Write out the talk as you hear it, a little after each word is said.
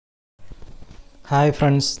Hi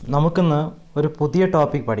friends, നമുക്കിന്ന് ഒരു പുതിയ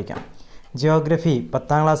ടോപ്പിക് പഠിക്കാം. ജിയോഗ്രഫി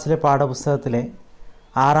 10ാം ക്ലാസ്സിലെ പാഠപുസ്തകത്തിലെ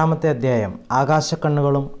 6ാമത്തെ അധ്യായം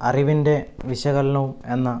ആകാശക്കണ്ണുകളും അറിവിൻ്റെ വിശകലനവും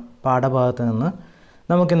എന്ന പാഠഭാഗത്ത് നിന്ന്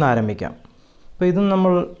നമുക്കിന്ന് ആരംഭിക്കാം. അപ്പോൾ ഇതും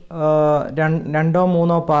നമ്മൾ രണ്ടോ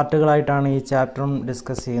മൂന്നോ പാർട്ടുകളായിട്ടാണ് ഈ ചാപ്റ്ററും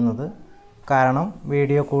ഡിസ്കസ് ചെയ്യുന്നത്. കാരണം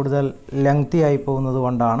വീഡിയോ കൂടുതൽ ലെങ്തി ആയി പോകുന്നത്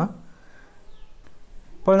കൊണ്ടാണ്.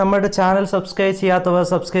 അപ്പോൾ നമ്മുടെ ചാനൽ സബ്സ്ക്രൈബ് ചെയ്യാത്തവർ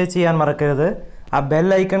സബ്സ്ക്രൈബ് ചെയ്യാൻ മറക്കരുത്. ആ ബെൽ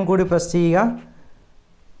ഐക്കൺ കൂടി പ്രസ് ചെയ്യുക.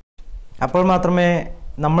 അപ്പോൾ മാത്രമേ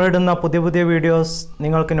നമ്മളിടുന്ന പുതിയ പുതിയ വീഡിയോസ്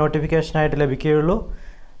നിങ്ങൾക്ക് നോട്ടിഫിക്കേഷനായിട്ട് ലഭിക്കുകയുള്ളൂ.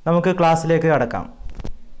 നമുക്ക് ക്ലാസ്സിലേക്ക് കടക്കാം.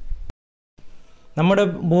 നമ്മുടെ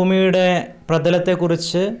ഭൂമിയുടെ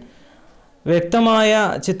പ്രതലത്തെക്കുറിച്ച് വ്യക്തമായ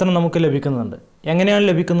ചിത്രം നമുക്ക് ലഭിക്കുന്നുണ്ട്. എങ്ങനെയാണ്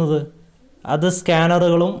ലഭിക്കുന്നത്? അത്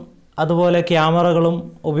സ്കാനറുകളും അതുപോലെ ക്യാമറകളും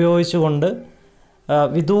ഉപയോഗിച്ചുകൊണ്ട്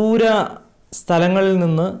വിദൂര സ്ഥലങ്ങളിൽ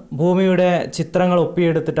നിന്ന് ഭൂമിയുടെ ചിത്രങ്ങൾ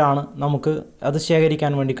ഒപ്പിയെടുത്തിട്ടാണ് നമുക്ക് അത്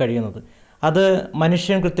ശേഖരിക്കാൻ വേണ്ടി കഴിയുന്നത്. അത്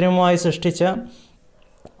മനുഷ്യൻ കൃത്രിമമായി സൃഷ്ടിച്ച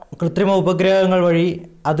കൃത്രിമ ഉപഗ്രഹങ്ങൾ വഴി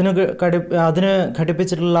അതിന്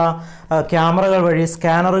ഘടിപ്പിച്ചിട്ടുള്ള ക്യാമറകൾ വഴി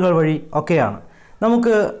സ്കാനറുകൾ വഴി ഒക്കെയാണ്.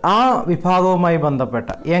 നമുക്ക് ആ വിഭാഗവുമായി ബന്ധപ്പെട്ട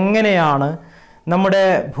എങ്ങനെയാണ് നമ്മുടെ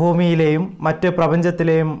ഭൂമിയിലെയും മറ്റ്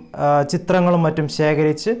പ്രപഞ്ചത്തിലെയും ചിത്രങ്ങളും മറ്റും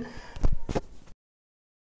ശേഖരിച്ച്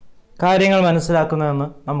കാര്യങ്ങൾ മനസ്സിലാക്കുന്നതെന്ന്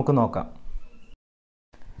നമുക്ക് നോക്കാം.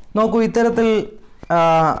 നോക്കൂ, ഇത്തരത്തിൽ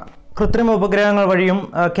കൃത്രിമ ഉപഗ്രഹങ്ങൾ വഴിയും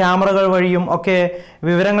ക്യാമറകൾ വഴിയും ഒക്കെ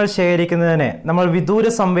വിവരങ്ങൾ ശേഖരിക്കുന്നതിനെ നമ്മൾ വിദൂര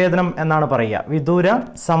സംവേദനം എന്നാണ് പറയുക. വിദൂര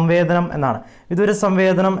സംവേദനം എന്നാണ്. വിദൂര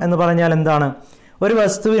സംവേദനം എന്ന് പറഞ്ഞാൽ എന്താണ്? ഒരു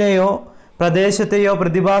വസ്തുവിനെയോ പ്രദേശത്തെയോ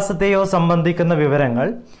പ്രതിഭാസത്തെയോ സംബന്ധിക്കുന്ന വിവരങ്ങൾ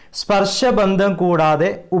സ്പർശബന്ധം കൂടാതെ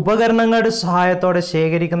ഉപകരണങ്ങളുടെ സഹായത്തോടെ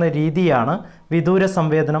ശേഖരിക്കുന്ന രീതിയാണ് വിദൂര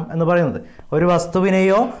സംവേദനം എന്ന് പറയുന്നത്. ഒരു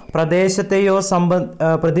വസ്തുവിനെയോ പ്രദേശത്തെയോ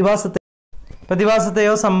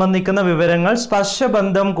പ്രതിഭാസത്തെയോ സംബന്ധിക്കുന്ന വിവരങ്ങൾ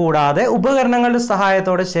സ്പർശബന്ധം കൂടാതെ ഉപകരണങ്ങളുടെ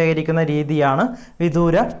സഹായത്തോടെ ശേഖരിക്കുന്ന രീതിയാണ്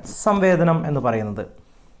വിദൂര സംവേദനം എന്ന് പറയുന്നത്.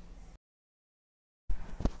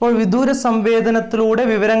 അപ്പോൾ വിദൂര സംവേദനത്തിലൂടെ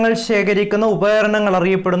വിവരങ്ങൾ ശേഖരിക്കുന്ന ഉപകരണങ്ങൾ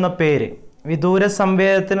അറിയപ്പെടുന്ന പേര്, വിദൂര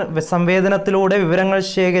സംവേദനത്തിലൂടെ വിവരങ്ങൾ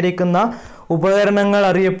ശേഖരിക്കുന്ന ഉപകരണങ്ങൾ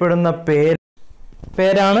അറിയപ്പെടുന്ന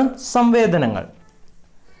പേരാണ് സംവേദനങ്ങൾ.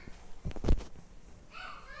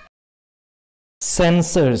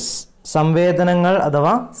 സെൻസേഴ്സ്, സംവേദനങ്ങൾ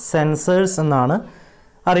അഥവാ സെൻസേഴ്സ് എന്നാണ്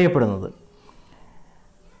അറിയപ്പെടുന്നത്.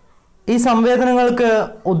 ഈ സംവേദനങ്ങൾക്ക്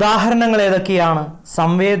ഉദാഹരണങ്ങൾ ഏതൊക്കെയാണ്?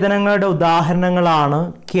 സംവേദനങ്ങളുടെ ഉദാഹരണങ്ങളാണ്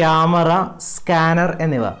ക്യാമറ, സ്കാനർ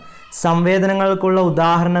എന്നിവ. സംവേദനങ്ങൾക്കുള്ള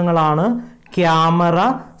ഉദാഹരണങ്ങളാണ് ക്യാമറ,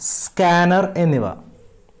 സ്കാനർ എന്നിവ.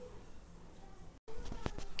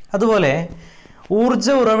 അതുപോലെ ഊർജ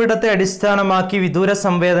ഉറവിടത്തെ അടിസ്ഥാനമാക്കി വിദൂര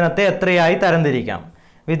സംവേദനത്തെ എത്രയായി തരംതിരിക്കാം?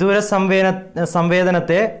 വിദൂര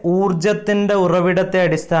സംവേദനത്തെ ഊർജത്തിൻ്റെ ഉറവിടത്തെ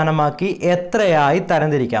അടിസ്ഥാനമാക്കി എത്രയായി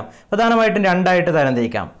തരംതിരിക്കാം? പ്രധാനമായിട്ടും രണ്ടായിട്ട്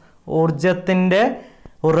തരംതിരിക്കാം. ഊർജത്തിൻ്റെ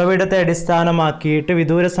ഉറവിടത്തെ അടിസ്ഥാനമാക്കിയിട്ട്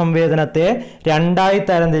വിദൂര സംവേദനത്തെ രണ്ടായി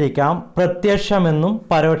തരംതിരിക്കാം. പ്രത്യക്ഷമെന്നും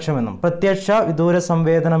പരോക്ഷമെന്നും. പ്രത്യക്ഷ വിദൂര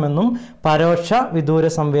സംവേദനമെന്നും പരോക്ഷ വിദൂര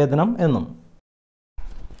സംവേദനം എന്നും.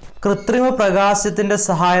 കൃത്രിമ പ്രകാശത്തിൻ്റെ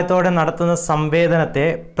സഹായത്തോടെ നടത്തുന്ന സംവേദനത്തെ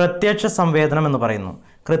പ്രത്യക്ഷ സംവേദനം എന്ന് പറയുന്നു.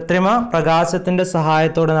 കൃത്രിമ പ്രകാശത്തിൻ്റെ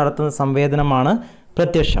സഹായത്തോടെ നടത്തുന്ന സംവേദനമാണ്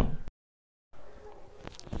പ്രത്യക്ഷം.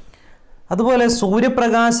 അതുപോലെ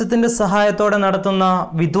സൂര്യപ്രകാശത്തിൻ്റെ സഹായത്തോടെ നടത്തുന്ന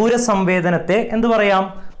വിദൂര സംവേദനത്തെ എന്ത് പറയാം?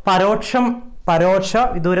 പരോക്ഷ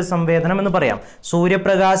വിദൂര സംവേദനം എന്ന് പറയാം.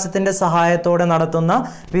 സൂര്യപ്രകാശത്തിൻ്റെ സഹായത്തോടെ നടത്തുന്ന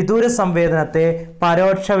വിദൂര സംവേദനത്തെ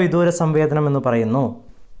പരോക്ഷ വിദൂര സംവേദനം എന്ന് പറയുന്നു.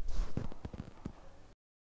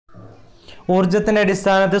 ഊർജത്തിൻ്റെ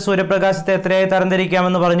അടിസ്ഥാനത്തിൽ സൂര്യപ്രകാശത്തെ എത്രയായി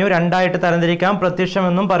തരംതിരിക്കാമെന്ന് പറഞ്ഞു? രണ്ടായിട്ട് തരംതിരിക്കാം.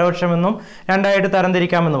 പ്രത്യക്ഷമെന്നും പരോക്ഷമെന്നും രണ്ടായിട്ട്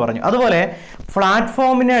തരംതിരിക്കാമെന്ന് പറഞ്ഞു. അതുപോലെ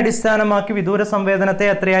പ്ലാറ്റ്ഫോമിനെ അടിസ്ഥാനമാക്കി വിദൂര സംവേദനത്തെ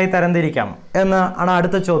എത്രയായി തരംതിരിക്കാം എന്ന് ആണ്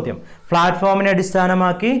അടുത്ത ചോദ്യം. പ്ലാറ്റ്ഫോമിനെ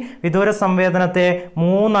അടിസ്ഥാനമാക്കി വിദൂര സംവേദനത്തെ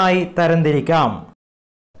 3ആയി തരംതിരിക്കാം.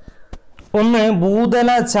 ഒന്ന് ഭൂതല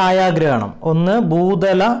ഛായാഗ്രഹണം.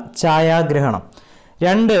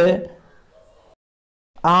 2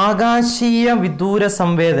 ആകാശീയ വിദൂര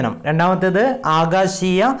സംവേദനം. രണ്ടാമത്തേത്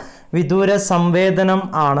ആകാശീയ വിദൂര സംവേദനം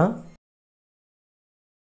ആണ്.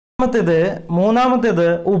 മൂന്നാമത്തേത്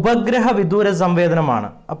ഉപഗ്രഹ വിദൂര സംവേദനമാണ്.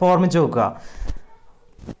 അപ്പോൾ ഓർമ്മിച്ച് നോക്കുക.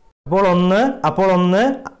 അപ്പോൾ ഒന്ന്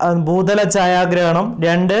ഭൂതല ഛായാഗ്രഹണം,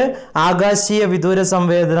 2 ആകാശീയ വിദൂര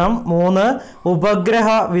സംവേദനം, 3 ഉപഗ്രഹ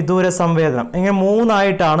വിദൂര സംവേദനം. ഇങ്ങനെ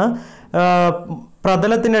 3ആയിട്ടാണ്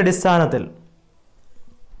പ്രതലത്തിൻ്റെ അടിസ്ഥാനത്തിൽ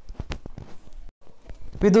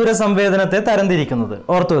വിദൂര സംവേദനത്തെ തരംതിരിക്കുന്നത്.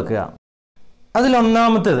 ഓർത്തു വെക്കുക.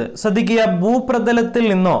 അതിലൊന്നാമത്തേത് ശ്രദ്ധിക്കുക. ഭൂപ്രതലത്തിൽ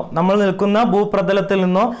നിന്നോ, നമ്മൾ നിൽക്കുന്ന ഭൂപ്രതലത്തിൽ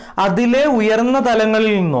നിന്നോ അതിലെ ഉയർന്ന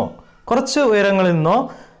തലങ്ങളിൽ നിന്നോ കുറച്ച് ഉയരങ്ങളിൽ നിന്നോ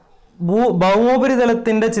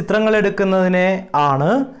ഭൗമോപരിതലത്തിന്റെ ചിത്രങ്ങൾ എടുക്കുന്നതിനെ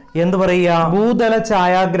ആണ് എന്ത് പറയുക? ഭൂതല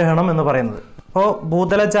ഛായാഗ്രഹണം എന്ന് പറയുന്നത്. അപ്പോൾ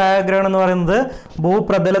ഭൂതല ഛായാഗ്രഹണം എന്ന് പറയുന്നത്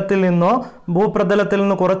ഭൂപ്രതലത്തിൽ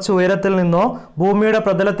നിന്ന് കുറച്ച് ഉയരത്തിൽ നിന്നോ ഭൂമിയുടെ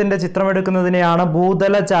പ്രതലത്തിന്റെ ചിത്രമെടുക്കുന്നതിനെയാണ്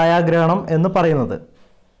ഭൂതല ഛായാഗ്രഹണം എന്ന് പറയുന്നത്.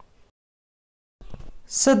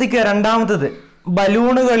 ശ്രദ്ധിക്കുക, രണ്ടാമത്തേത്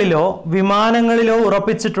ബലൂണുകളിലോ വിമാനങ്ങളിലോ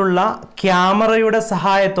ഉറപ്പിച്ചിട്ടുള്ള ക്യാമറയുടെ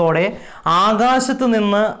സഹായത്തോടെ ആകാശത്ത്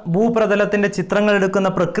നിന്ന് ഭൂപ്രതലത്തിന്റെ ചിത്രങ്ങൾ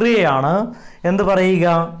എടുക്കുന്ന പ്രക്രിയയാണ് എന്ത് പറയുക?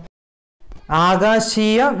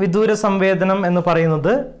 ആകാശീയ വിദൂര സംവേദനം എന്ന്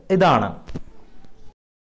പറയുന്നത് ഇതാണ്.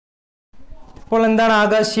 അപ്പോൾ എന്താണ്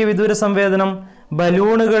ആകാശീയ വിദൂര സംവേദനം?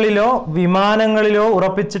 ബലൂണുകളിലോ വിമാനങ്ങളിലോ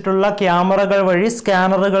ഉറപ്പിച്ചിട്ടുള്ള ക്യാമറകൾ വഴി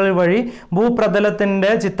സ്കാനറുകൾ വഴി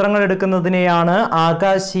ഭൂപ്രതലത്തിന്റെ ചിത്രങ്ങൾ എടുക്കുന്നതിനെയാണ്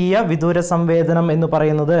ആകാശീയ വിദൂര സംവേദനം എന്ന്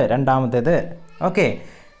പറയുന്നത്. രണ്ടാമത്തേത്. ഓക്കെ,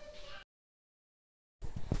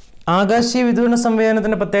 ആകാശീയ വിദൂര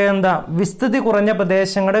സംവേദനത്തിന്റെ പ്രത്യേകത എന്താ? വിസ്തൃതി കുറഞ്ഞ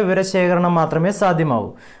പ്രദേശങ്ങളുടെ വിവരശേഖരണം മാത്രമേ സാധ്യമാവൂ.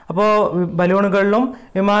 അപ്പോൾ ബലൂണുകളിലും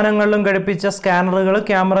വിമാനങ്ങളിലും ഘടിപ്പിച്ച സ്കാനറുകൾ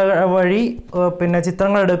ക്യാമറ വഴി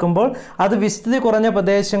ചിത്രങ്ങൾ എടുക്കുമ്പോൾ അത് വിസ്തൃതി കുറഞ്ഞ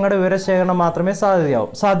പ്രദേശങ്ങളുടെ വിവരശേഖരണം മാത്രമേ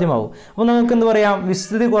സാധ്യമാവൂ. അപ്പോൾ നമുക്ക് എന്ത് പറയാം?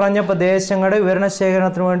 വിസ്തൃതി കുറഞ്ഞ പ്രദേശങ്ങളുടെ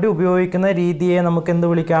വിവരശേഖരണത്തിന് വേണ്ടി ഉപയോഗിക്കുന്ന രീതിയെ നമുക്ക് എന്ത്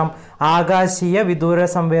വിളിക്കാം? ആകാശീയ വിദൂര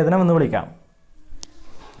സംവേദനം എന്ന് വിളിക്കാം.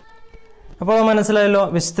 അപ്പോൾ മനസ്സിലായല്ലോ,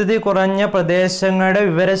 വിസ്തൃതി കുറഞ്ഞ പ്രദേശങ്ങളുടെ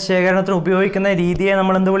വിവരശേഖരണത്തിന് ഉപയോഗിക്കുന്ന രീതിയെ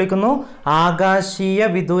നമ്മൾ എന്ത് വിളിക്കുന്നു? ആകാശീയ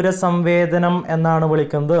വിദൂര സംവേദനം എന്നാണ്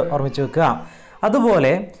വിളിക്കുന്നത്. ഓർമ്മിച്ചു വെക്കുക.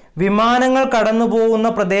 അതുപോലെ വിമാനങ്ങൾ കടന്നു പോകുന്ന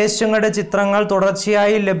പ്രദേശങ്ങളുടെ ചിത്രങ്ങൾ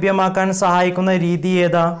തുടർച്ചയായി ലഭ്യമാക്കാൻ സഹായിക്കുന്ന രീതി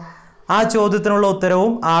ഏതാ? ആ ചോദ്യത്തിനുള്ള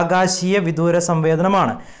ഉത്തരവും ആകാശീയ വിദൂര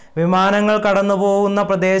സംവേദനമാണ്. വിമാനങ്ങൾ കടന്നു പോകുന്ന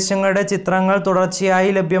പ്രദേശങ്ങളുടെ ചിത്രങ്ങൾ തുടർച്ചയായി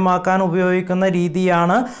ലഭ്യമാക്കാൻ ഉപയോഗിക്കുന്ന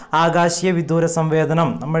രീതിയാണ് ആകാശീയ വിദൂര സംവേദനം.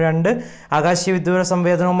 നമ്മൾ ആകാശീയ വിദൂര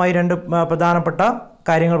സംവേദനവുമായി രണ്ട് പ്രധാനപ്പെട്ട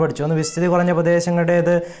കാര്യങ്ങൾ പഠിച്ചു. ഒന്ന് വിസ്തൃതി കുറഞ്ഞ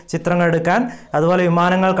പ്രദേശങ്ങളുടേത് ചിത്രങ്ങൾ എടുക്കാൻ, അതുപോലെ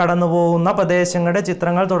വിമാനങ്ങൾ കടന്നു പോകുന്ന പ്രദേശങ്ങളുടെ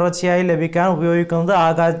ചിത്രങ്ങൾ തുടർച്ചയായി ലഭിക്കാൻ ഉപയോഗിക്കുന്നത്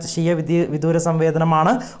ആകാശീയ വിദൂര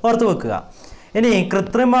സംവേദനമാണ്. ഓർത്തു വെക്കുക. ഇനി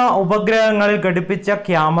കൃത്രിമ ഉപഗ്രഹങ്ങളിൽ ഘടിപ്പിച്ച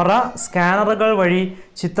ക്യാമറ സ്കാനറുകൾ വഴി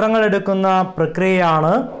ചിത്രങ്ങൾ എടുക്കുന്ന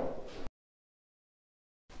പ്രക്രിയയാണ്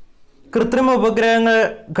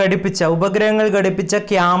ഉപഗ്രഹങ്ങൾ ഘടിപ്പിച്ച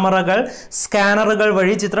ക്യാമറകൾ സ്കാനറുകൾ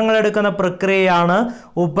വഴി ചിത്രങ്ങൾ എടുക്കുന്ന പ്രക്രിയയാണ്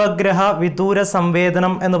ഉപഗ്രഹ വിദൂര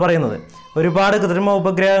സംവേദനം എന്ന് പറയുന്നത്. ഒരുപാട് കൃത്രിമ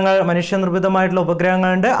ഉപഗ്രഹങ്ങൾ, മനുഷ്യനിർമ്മിതമായിട്ടുള്ള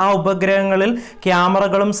ഉപഗ്രഹങ്ങളുണ്ട്. ആ ഉപഗ്രഹങ്ങളിൽ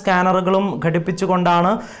ക്യാമറകളും സ്കാനറുകളും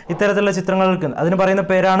ഘടിപ്പിച്ചുകൊണ്ടാണ് ഇത്തരത്തിലുള്ള ചിത്രങ്ങൾ എടുക്കുന്നത്. അതിന് പറയുന്ന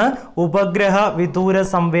പേരാണ് ഉപഗ്രഹ വിദൂര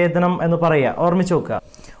സംവേദനം എന്ന് പറയുക. ഓർമ്മിച്ചു നോക്കുക.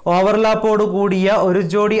 ഓവർലാപ്പോട് കൂടിയ ഒരു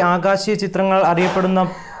ജോഡി ആകാശീയ ചിത്രങ്ങൾ അറിയപ്പെടുന്ന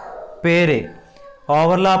പേര്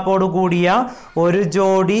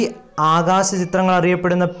ആകാശ ചിത്രങ്ങൾ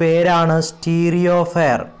അറിയപ്പെടുന്ന പേരാണ്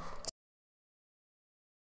സ്റ്റീരിയോഫെയർ.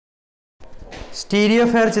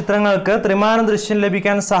 സ്റ്റീരിയോഫെയർ ചിത്രങ്ങൾക്ക് ത്രിമാന ദൃശ്യം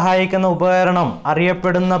ലഭിക്കാൻ സഹായിക്കുന്ന ഉപകരണം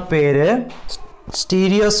അറിയപ്പെടുന്ന പേര്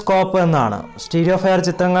സ്റ്റീരിയോസ്കോപ്പ് എന്നാണ്. സ്റ്റീരിയോഫെയർ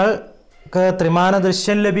ചിത്രങ്ങൾക്ക് ത്രിമാന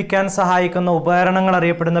ദൃശ്യം ലഭിക്കാൻ സഹായിക്കുന്ന ഉപകരണങ്ങൾ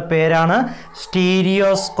അറിയപ്പെടുന്ന പേരാണ്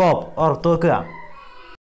സ്റ്റീരിയോസ്കോപ്പ്. ഓർത്തു വെക്കുക.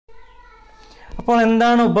 അപ്പോൾ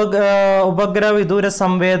എന്താണ് ഉപഗ്രഹ വിദൂര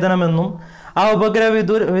സംവേദനമെന്നും ആ ഉപഗ്രഹ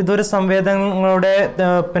വിദൂര സംവേദനങ്ങളുടെ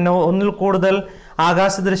ഒന്നിൽ കൂടുതൽ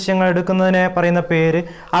ആകാശ ദൃശ്യങ്ങൾ എടുക്കുന്നതിനെ പറയുന്ന പേര്,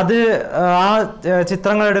 അത് ആ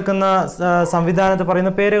ചിത്രങ്ങൾ എടുക്കുന്ന സംവിധാനത്തെ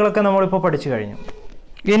പറയുന്ന പേരുകളൊക്കെ നമ്മളിപ്പോൾ പഠിച്ചു കഴിഞ്ഞു.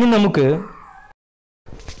 ഇനി നമുക്ക്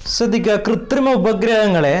ശ്രദ്ധിക്കുക, കൃത്രിമ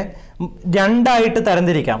ഉപഗ്രഹങ്ങളെ രണ്ടായിട്ട്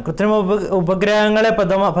തരംതിരിക്കാം. കൃത്രിമ ഉപഗ്രഹങ്ങളെ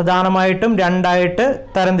പ്രധാനമായിട്ടും രണ്ടായിട്ട്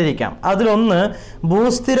തരംതിരിക്കാം. അതിലൊന്ന്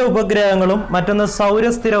ഭൂസ്ഥിര ഉപഗ്രഹങ്ങളും മറ്റൊന്ന്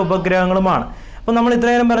സൗരസ്ഥിര ഉപഗ്രഹങ്ങളുമാണ്. അപ്പോൾ നമ്മൾ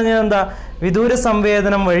ഇത്രയും പറഞ്ഞത് എന്താ? വിദൂര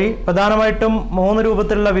സംവേദനം വഴി പ്രധാനമായിട്ടും 3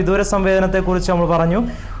 രൂപത്തിലുള്ള വിദൂര സംവേദനത്തെക്കുറിച്ച് നമ്മൾ പറഞ്ഞു.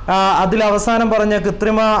 അതിൽ അവസാനം പറഞ്ഞ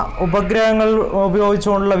കൃത്രിമ ഉപഗ്രഹങ്ങൾ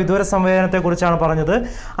ഉപയോഗിച്ചുകൊണ്ടുള്ള വിദൂര സംവേദനത്തെക്കുറിച്ചാണ് പറഞ്ഞത്.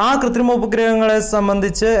 ആ കൃത്രിമ ഉപഗ്രഹങ്ങളെ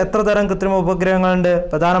സംബന്ധിച്ച് എത്ര തരം കൃത്രിമ ഉപഗ്രഹങ്ങളുണ്ട്?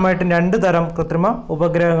 പ്രധാനമായിട്ടും 2 തരം കൃത്രിമ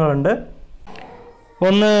ഉപഗ്രഹങ്ങളുണ്ട്.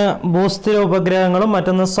 ഒന്ന് ഭൂസ്ഥിര ഉപഗ്രഹങ്ങളും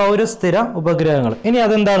മറ്റൊന്ന് സൗരസ്ഥിര ഉപഗ്രഹങ്ങളും. ഇനി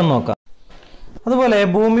അതെന്താണെന്ന് നോക്കാം. അതുപോലെ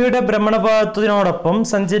ഭൂമിയുടെ ഭ്രമണപഥത്തിനോടൊപ്പം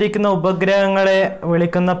സഞ്ചരിക്കുന്ന ഉപഗ്രഹങ്ങളെ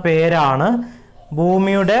വിളിക്കുന്ന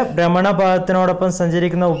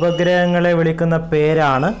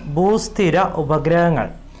പേരാണ് ഭൂസ്ഥിര ഉപഗ്രഹങ്ങൾ.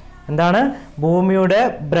 എന്താണ്? ഭൂമിയുടെ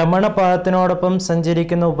ഭ്രമണപഥത്തിനോടൊപ്പം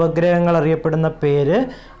സഞ്ചരിക്കുന്ന ഉപഗ്രഹങ്ങൾ അറിയപ്പെടുന്ന പേര്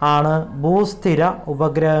ആണ് ഭൂസ്ഥിര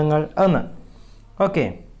ഉപഗ്രഹങ്ങൾ എന്ന്. ഓക്കെ,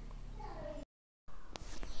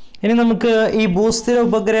 ഇനി നമുക്ക് ഈ ഭൂസ്ഥിര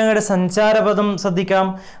ഉപഗ്രഹങ്ങളുടെ സഞ്ചാരപഥം ശ്രദ്ധിക്കാം.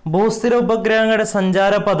 ഭൂസ്ഥിര ഉപഗ്രഹങ്ങളുടെ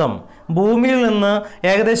സഞ്ചാരപഥം ഭൂമിയിൽ നിന്ന്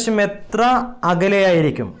ഏകദേശം എത്ര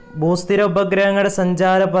അകലെയായിരിക്കും? ഭൂസ്ഥിര ഉപഗ്രഹങ്ങളുടെ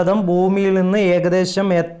സഞ്ചാരപഥം ഭൂമിയിൽ നിന്ന് ഏകദേശം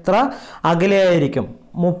എത്ര അകലെയായിരിക്കും?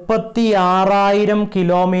 36,000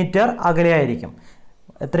 കിലോമീറ്റർ അകലെയായിരിക്കും.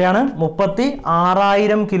 എത്രയാണ്?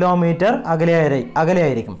 36,000 കിലോമീറ്റർ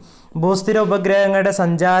അകലെയായിരിക്കും. ഭൂസ്ഥിര ഉപഗ്രഹങ്ങളുടെ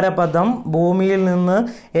സഞ്ചാരപഥം ഭൂമിയിൽ നിന്ന്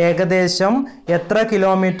ഏകദേശം എത്ര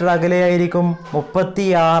കിലോമീറ്റർ അകലെയായിരിക്കും?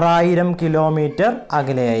 36,000 കിലോമീറ്റർ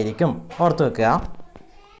അകലെയായിരിക്കും. ഓർത്തു വെക്കുക.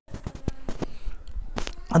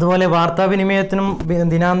 അതുപോലെ വാർത്താവിനിമയത്തിനും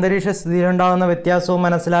ദിനാന്തരീക്ഷ സ്ഥിതിയിലുണ്ടാകുന്ന വ്യത്യാസവും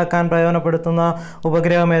മനസ്സിലാക്കാൻ പ്രയോജനപ്പെടുത്തുന്ന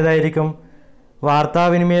ഉപഗ്രഹം ഏതായിരിക്കും?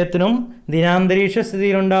 വാർത്താവിനിമയത്തിനും ദിനാന്തരീക്ഷ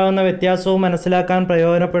സ്ഥിതിയിലുണ്ടാകുന്ന വ്യത്യാസവും മനസ്സിലാക്കാൻ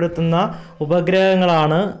പ്രയോജനപ്പെടുത്തുന്ന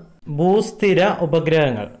ഉപഗ്രഹങ്ങളാണ് ഭൂസ്ഥിര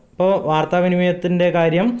ഉപഗ്രഹങ്ങൾ. ഇപ്പോൾ വാർത്താവിനിമയത്തിൻ്റെ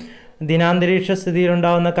കാര്യം, ദിനാന്തരീക്ഷ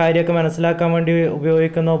സ്ഥിതിയിലുണ്ടാകുന്ന കാര്യമൊക്കെ മനസ്സിലാക്കാൻ വേണ്ടി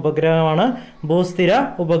ഉപയോഗിക്കുന്ന ഉപഗ്രഹമാണ് ഭൂസ്ഥിര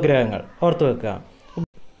ഉപഗ്രഹങ്ങൾ. ഓർത്തു വെക്കുക.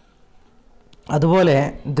 അതുപോലെ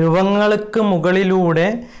ധ്രുവങ്ങൾക്ക് മുകളിലൂടെ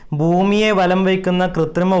ഭൂമിയെ വലം വയ്ക്കുന്ന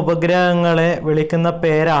കൃത്രിമ ഉപഗ്രഹങ്ങളെ വിളിക്കുന്ന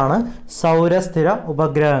പേരാണ് സൗരസ്ഥിര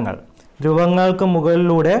ഉപഗ്രഹങ്ങൾ. ധ്രുവങ്ങൾക്ക്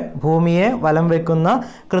മുകളിലൂടെ ഭൂമിയെ വലം വയ്ക്കുന്ന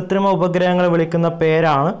കൃത്രിമ ഉപഗ്രഹങ്ങളെ വിളിക്കുന്ന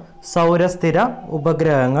പേരാണ് സൗരസ്ഥിര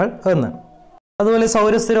ഉപഗ്രഹങ്ങൾ എന്ന്. അതുപോലെ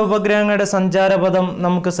സൗരസ്ഥിര ഉപഗ്രഹങ്ങളുടെ സഞ്ചാരപഥം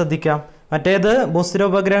നമുക്ക് ശ്രദ്ധിക്കാം. മറ്റേത് ഭൂസ്ഥിര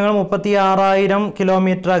ഉപഗ്രഹങ്ങൾ 36,000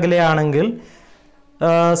 കിലോമീറ്റർ അകലെയാണെങ്കിൽ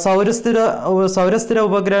സൗരസ്ഥിര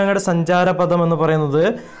ഉപഗ്രഹങ്ങളുടെ സഞ്ചാരപഥം എന്ന് പറയുന്നത്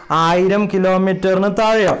 1000 കിലോമീറ്ററിന്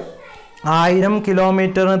താഴെയാണ്. 1000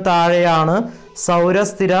 കിലോമീറ്ററിന് താഴെയാണ്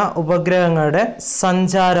സൗരസ്ഥിര ഉപഗ്രഹങ്ങളുടെ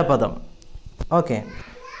സഞ്ചാരപഥം. ഓക്കെ.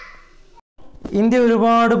 ഇന്ത്യ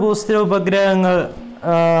ഒരുപാട് ഭൂസ്ഥിര ഉപഗ്രഹങ്ങൾ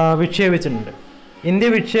വിക്ഷേപിച്ചിട്ടുണ്ട്. ഇന്ത്യ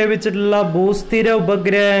വിക്ഷേപിച്ചിട്ടുള്ള ഭൂസ്ഥിര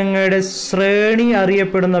ഉപഗ്രഹങ്ങളുടെ ശ്രേണി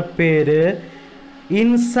അറിയപ്പെടുന്ന പേര്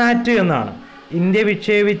ഇൻസാറ്റ് എന്നാണ്. ഇന്ത്യ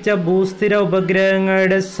വിക്ഷേപിച്ച ഭൂസ്ഥിര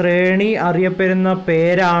ഉപഗ്രഹങ്ങളുടെ ശ്രേണി അറിയപ്പെടുന്ന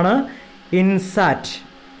പേരാണ് ഇൻസാറ്റ്.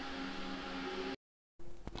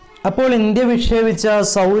 അപ്പോൾ ഇന്ത്യ വിക്ഷേപിച്ച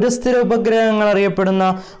സൗരസ്ഥിര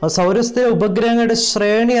ഉപഗ്രഹങ്ങളുടെ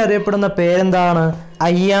ശ്രേണി അറിയപ്പെടുന്ന പേരെന്താണ്?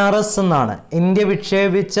 IRS എന്നാണ്. ഇന്ത്യ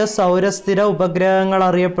വിക്ഷേപിച്ച സൗരസ്ഥിര ഉപഗ്രഹങ്ങൾ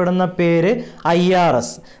അറിയപ്പെടുന്ന പേര് IRS.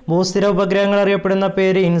 ഭൂസ്ഥിര ഉപഗ്രഹങ്ങൾ അറിയപ്പെടുന്ന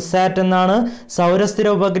പേര് ഇൻസാറ്റ് എന്നാണ്. സൗരസ്ഥിര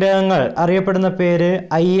ഉപഗ്രഹങ്ങൾ അറിയപ്പെടുന്ന പേര്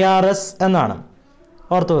IRS എന്നാണ്.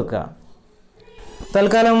 ഓർത്തു വെക്കുക.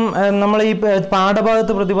 തൽക്കാലം നമ്മൾ ഈ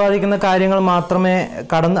പാഠഭാഗത്ത് പ്രതിപാദിക്കുന്ന കാര്യങ്ങൾ മാത്രമേ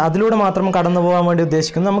അതിലൂടെ മാത്രം കടന്നു പോകാൻ വേണ്ടി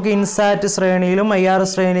ഉദ്ദേശിക്കുന്നു. നമുക്ക് ഇൻസാറ്റ് ശ്രേണിയിലും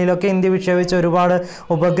IRS ശ്രേണിയിലൊക്കെ ഇന്ത്യ വിക്ഷേപിച്ച ഒരുപാട്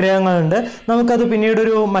ഉപഗ്രഹങ്ങളുണ്ട്. നമുക്കത് പിന്നീട്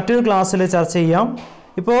മറ്റൊരു ക്ലാസ്സിൽ ചർച്ച ചെയ്യാം.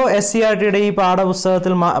 ഇപ്പോൾ SCERTയുടെ ഈ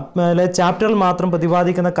പാഠപുസ്തകത്തിൽ ചാപ്റ്ററിൽ മാത്രം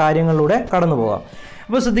പ്രതിപാദിക്കുന്ന കാര്യങ്ങളിലൂടെ കടന്നു പോകാം.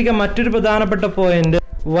 അപ്പോൾ ശ്രദ്ധിക്കാം, മറ്റൊരു പ്രധാനപ്പെട്ട പോയിന്റ്,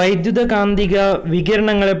 വൈദ്യുതകാന്തിക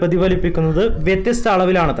വികിരണങ്ങളെ പ്രതിഫലിപ്പിക്കുന്നത് വ്യത്യസ്ത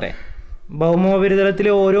അളവിലാണത്രേ.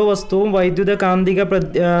 ഭൗമോപരിതലത്തിലെ ഓരോ വസ്തുവും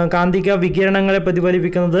കാന്തിക വികിരണങ്ങളെ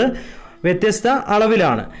പ്രതിഫലിപ്പിക്കുന്നത് വ്യത്യസ്ത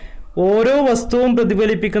അളവിലാണ്. ഓരോ വസ്തുവും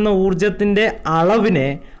പ്രതിഫലിപ്പിക്കുന്ന ഊർജത്തിൻ്റെ അളവിനെ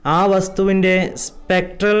ആ വസ്തുവിൻ്റെ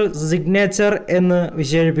സ്പെക്ട്രൽ സിഗ്നേച്ചർ എന്ന്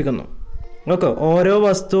വിശേഷിപ്പിക്കുന്നു. ഓക്കെ. ഓരോ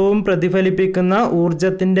വസ്തുവും പ്രതിഫലിപ്പിക്കുന്ന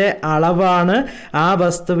ഊർജത്തിൻ്റെ അളവാണ് ആ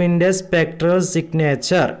വസ്തുവിൻ്റെ സ്പെക്ട്രൽ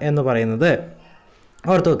സിഗ്നേച്ചർ എന്ന് പറയുന്നത്.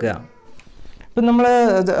 ഓർത്തു വെക്കുക. ഇപ്പം നമ്മൾ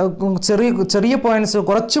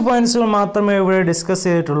കുറച്ച് പോയിന്റ്സുകൾ മാത്രമേ ഇവിടെ ഡിസ്കസ്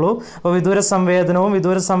ചെയ്തിട്ടുള്ളൂ. അപ്പോൾ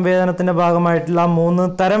വിദൂര സംവേദനത്തിൻ്റെ ഭാഗമായിട്ടുള്ള 3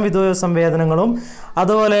 തരം വിദൂര സംവേദനങ്ങളും,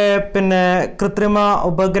 അതുപോലെ പിന്നെ കൃത്രിമ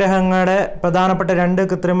ഉപഗ്രഹങ്ങളുടെ പ്രധാനപ്പെട്ട 2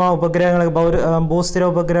 കൃത്രിമ ഉപഗ്രഹങ്ങൾ, ഭൂസ്ഥിര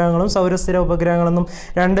ഉപഗ്രഹങ്ങളും സൗരസ്ഥിര ഉപഗ്രഹങ്ങളെന്നും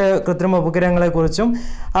 2 കൃത്രിമ ഉപഗ്രഹങ്ങളെക്കുറിച്ചും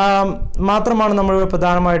മാത്രമാണ് നമ്മൾ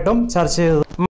പ്രധാനമായിട്ടും ചർച്ച ചെയ്തത്.